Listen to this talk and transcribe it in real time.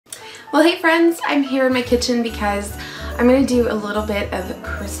Well, hey friends, I'm here in my kitchen because I'm going to do a little bit of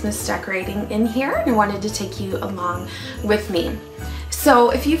Christmas decorating in here, and I wanted to take you along with me. So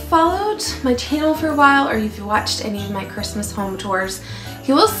if you followed my channel for a while, or if you watched any of my Christmas home tours,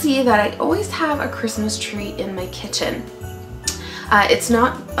 you will see that I always have a Christmas tree in my kitchen. It's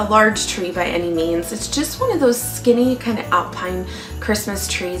not a large tree by any means. It's just one of those skinny kind of alpine Christmas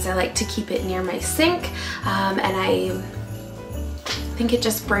trees. I like to keep it near my sink, and I think it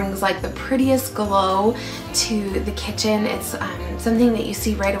just brings like the prettiest glow to the kitchen. It's something that you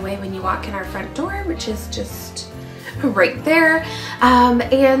see right away when you walk in our front door, which is just right there.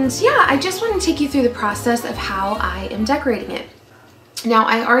 And yeah, I just want to take you through the process of how I am decorating it. Now,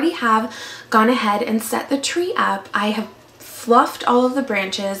 I already have gone ahead and set the tree up. I have fluffed all of the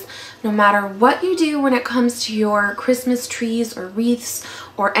branches. No matter what you do when it comes to your Christmas trees or wreaths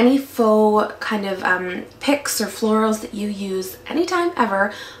or any faux kind of picks or florals that you use anytime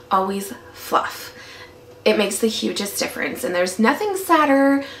ever, always fluff. It makes the hugest difference, and there's nothing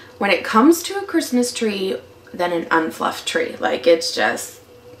sadder when it comes to a Christmas tree than an unfluffed tree. Like, it's just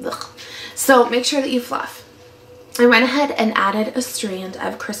ugh. So make sure that you fluff. I went ahead and added a strand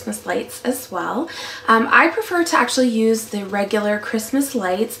of Christmas lights as well. I prefer to actually use the regular Christmas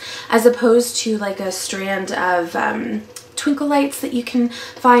lights as opposed to like a strand of twinkle lights that you can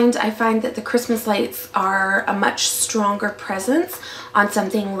find. I find that the Christmas lights are a much stronger presence on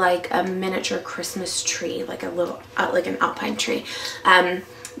something like a miniature Christmas tree, like a little, like an alpine tree.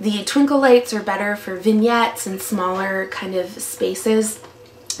 The twinkle lights are better for vignettes and smaller kind of spaces.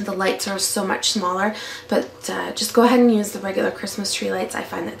 The lights are so much smaller, but just go ahead and use the regular Christmas tree lights. I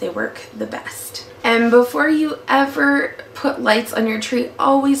find that they work the best. And before you ever put lights on your tree,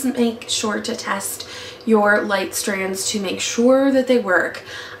 always make sure to test your light strands to make sure that they work.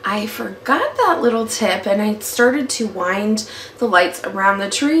 I forgot that little tip, and I started to wind the lights around the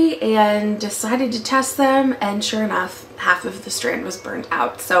tree and decided to test them, and sure enough, half of the strand was burned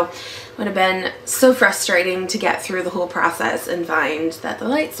out. So it would have been so frustrating to get through the whole process and find that the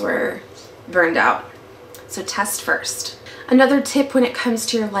lights were burned out. So test first. Another tip when it comes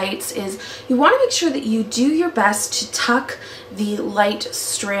to your lights is you want to make sure that you do your best to tuck the light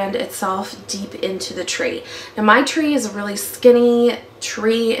strand itself deep into the tree. Now, my tree is a really skinny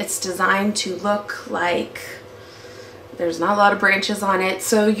tree. It's designed to look like there's not a lot of branches on it,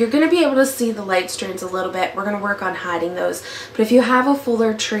 so you're going to be able to see the light strands a little bit. We're going to work on hiding those. But if you have a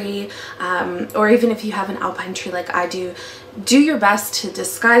fuller tree, or even if you have an alpine tree like I do, do your best to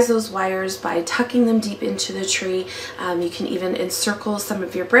disguise those wires by tucking them deep into the tree. You can even encircle some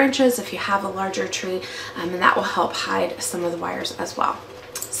of your branches if you have a larger tree, and that will help hide some of the wires as well.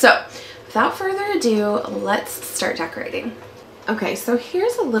 So without further ado, let's start decorating. Okay, so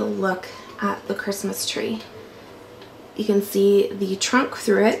here's a little look at the Christmas tree. You can see the trunk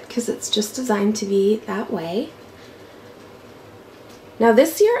through it because it's just designed to be that way. Now,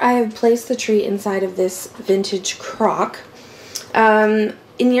 this year I have placed the tree inside of this vintage crock. In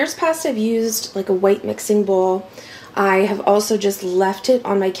years past, I've used like a white mixing bowl. I have also just left it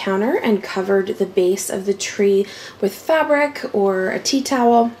on my counter and covered the base of the tree with fabric or a tea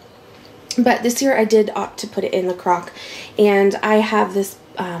towel. But this year I did opt to put it in the crock, and I have this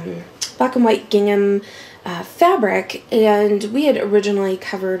black and white gingham fabric, and we had originally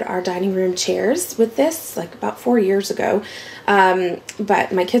covered our dining room chairs with this like about 4 years ago,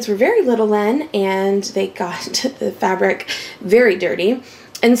 but my kids were very little then, and they got the fabric very dirty,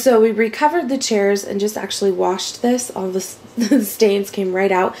 and so we recovered the chairs and just actually washed this. All the stains came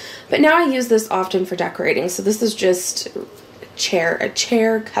right out, but now I use this often for decorating. So this is just a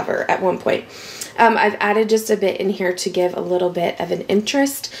chair cover at one point. I've added just a bit in here to give a little bit of an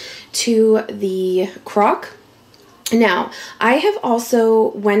interest to the crock. Now, I have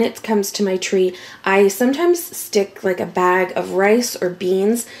also, when it comes to my tree, I sometimes stick like a bag of rice or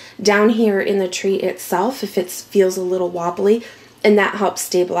beans down here in the tree itself if it feels a little wobbly, and that helps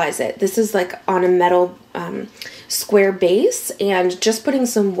stabilize it. This is like on a metal square base, and just putting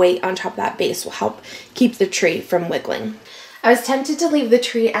some weight on top of that base will help keep the tree from wiggling. I was tempted to leave the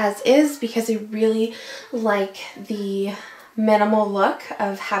tree as is because I really like the minimal look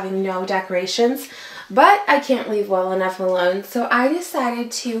of having no decorations, but I can't leave well enough alone, so I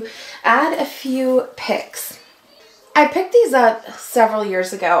decided to add a few picks. I picked these up several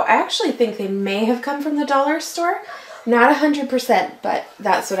years ago. I actually think they may have come from the dollar store. Not 100%, but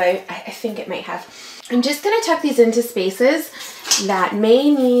that's what I think it might have. I'm just going to tuck these into spaces that may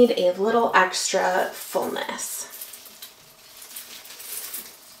need a little extra fullness.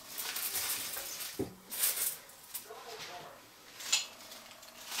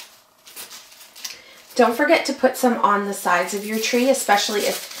 Don't forget to put some on the sides of your tree, especially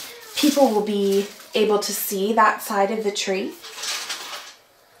if people will be able to see that side of the tree.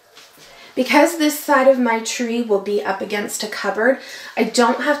 Because this side of my tree will be up against a cupboard, I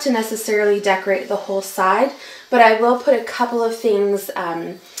don't have to necessarily decorate the whole side, but I will put a couple of things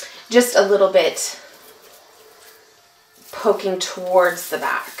just a little bit poking towards the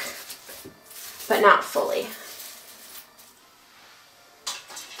back, but not fully.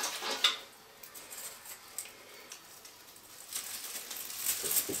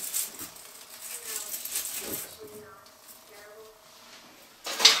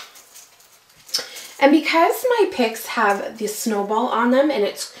 And because my picks have the snowball on them and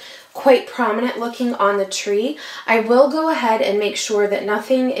it's quite prominent looking on the tree, I will go ahead and make sure that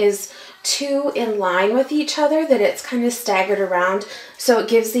nothing is too in line with each other, that it's kind of staggered around, so it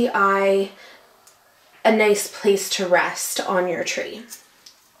gives the eye a nice place to rest on your tree.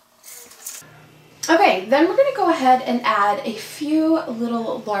 Okay, then we're going to go ahead and add a few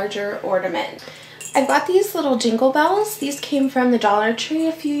little larger ornaments. I got these little jingle bells. These came from the Dollar Tree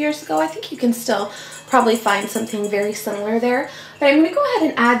a few years ago. I think you can still probably find something very similar there. But I'm going to go ahead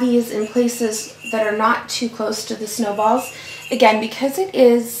and add these in places that are not too close to the snowballs. Again, because it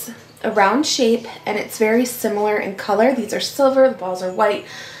is a round shape and it's very similar in color. These are silver, the balls are white,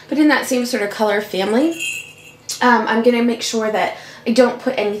 but in that same sort of color family. I'm going to make sure that I don't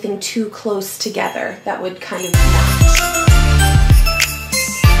put anything too close together that would kind of match.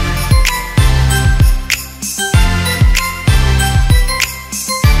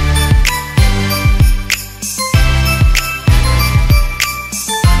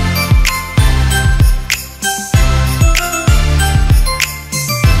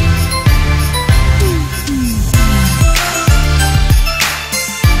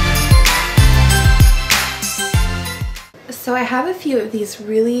 So I have a few of these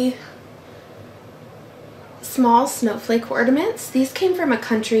really small snowflake ornaments. These came from a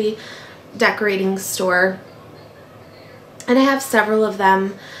country decorating store, and I have several of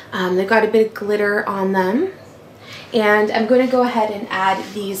them. They've got a bit of glitter on them, and I'm going to go ahead and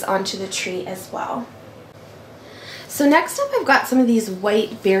add these onto the tree as well. So next up, I've got some of these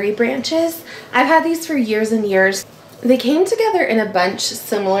white berry branches. I've had these for years and years. They came together in a bunch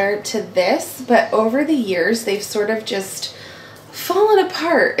similar to this, but over the years they've sort of just fallen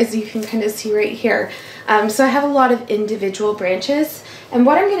apart, as you can kind of see right here. So I have a lot of individual branches, and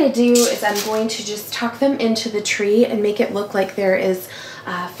what I'm going to do is I'm going to just tuck them into the tree and make it look like there is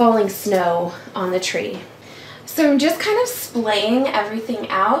falling snow on the tree. So I'm just kind of splaying everything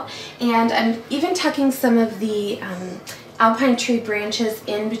out, and I'm even tucking some of the alpine tree branches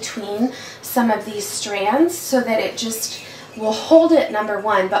in between some of these strands so that it just will hold it, number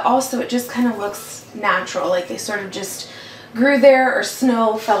one, but also it just kind of looks natural, like they sort of just grew there or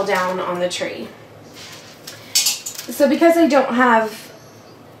snow fell down on the tree. So because I don't have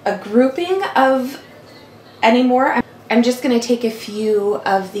a grouping of anymore, I'm just going to take a few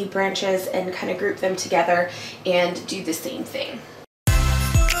of the branches and kind of group them together and do the same thing.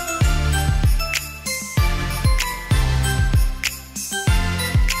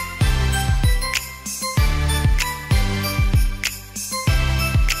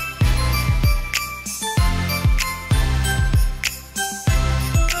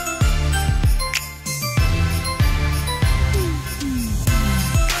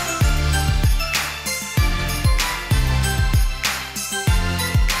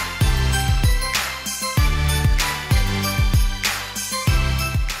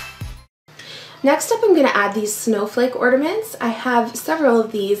 Next up, I'm going to add these snowflake ornaments. I have several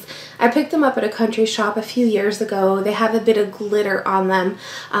of these. I picked them up at a country shop a few years ago. They have a bit of glitter on them,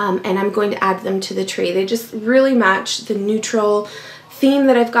 and I'm going to add them to the tree. They just really match the neutral theme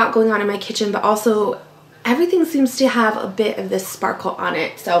that I've got going on in my kitchen, but also everything seems to have a bit of this sparkle on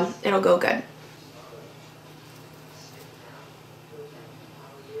it, so it'll go good.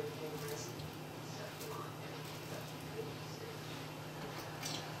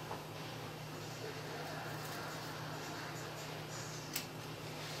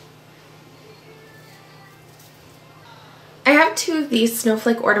 I have two of these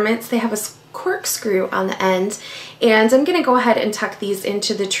snowflake ornaments. They have a corkscrew on the end, and I'm going to go ahead and tuck these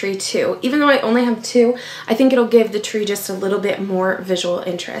into the tree too. Even though I only have two, I think it'll give the tree just a little bit more visual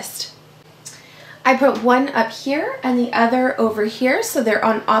interest. I put one up here and the other over here, so they're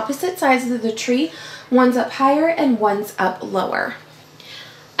on opposite sides of the tree. One's up higher and one's up lower.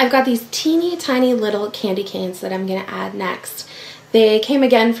 I've got these teeny tiny little candy canes that I'm going to add next. They came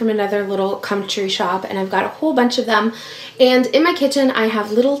again from another little country shop, and I've got a whole bunch of them. And in my kitchen, I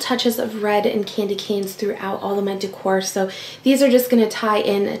have little touches of red and candy canes throughout all of my decor. So these are just going to tie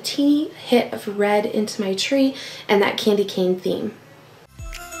in a teeny hit of red into my tree and that candy cane theme.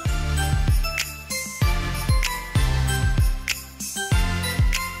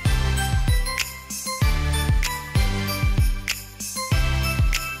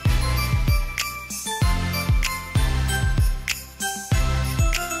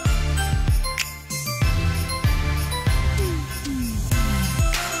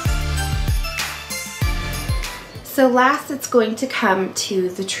 So last it's going to come to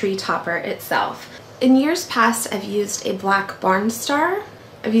the tree topper itself. In years past, I've used a black barn star.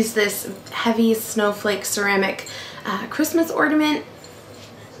 I've used this heavy snowflake ceramic Christmas ornament.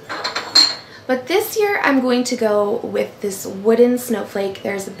 But this year I'm going to go with this wooden snowflake.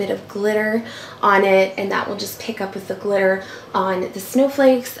 There's a bit of glitter on it, and that will just pick up with the glitter on the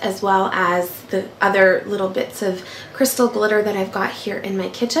snowflakes, as well as the other little bits of crystal glitter that I've got here in my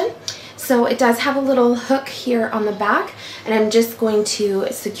kitchen. So it does have a little hook here on the back, and I'm just going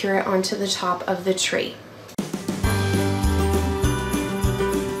to secure it onto the top of the tree.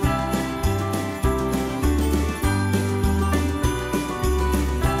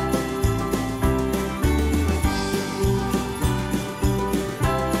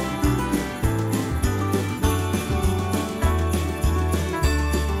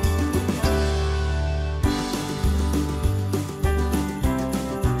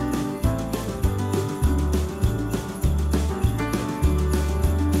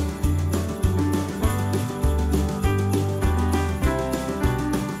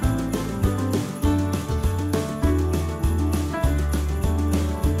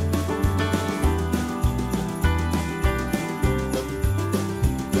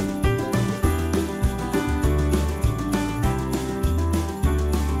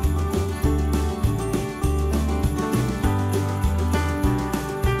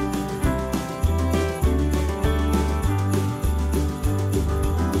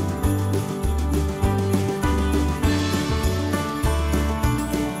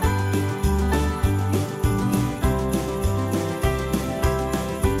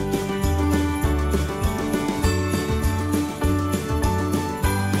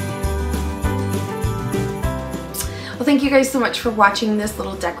 Well, thank you guys so much for watching this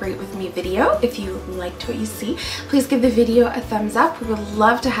little decorate with me video. If you liked what you see, please give the video a thumbs up. We would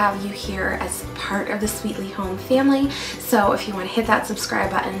love to have you here as part of the Sweetly Home family. So if you want to hit that subscribe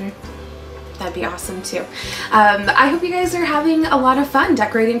button, that'd be awesome too. I hope you guys are having a lot of fun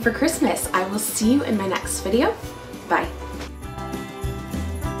decorating for Christmas. I will see you in my next video. Bye.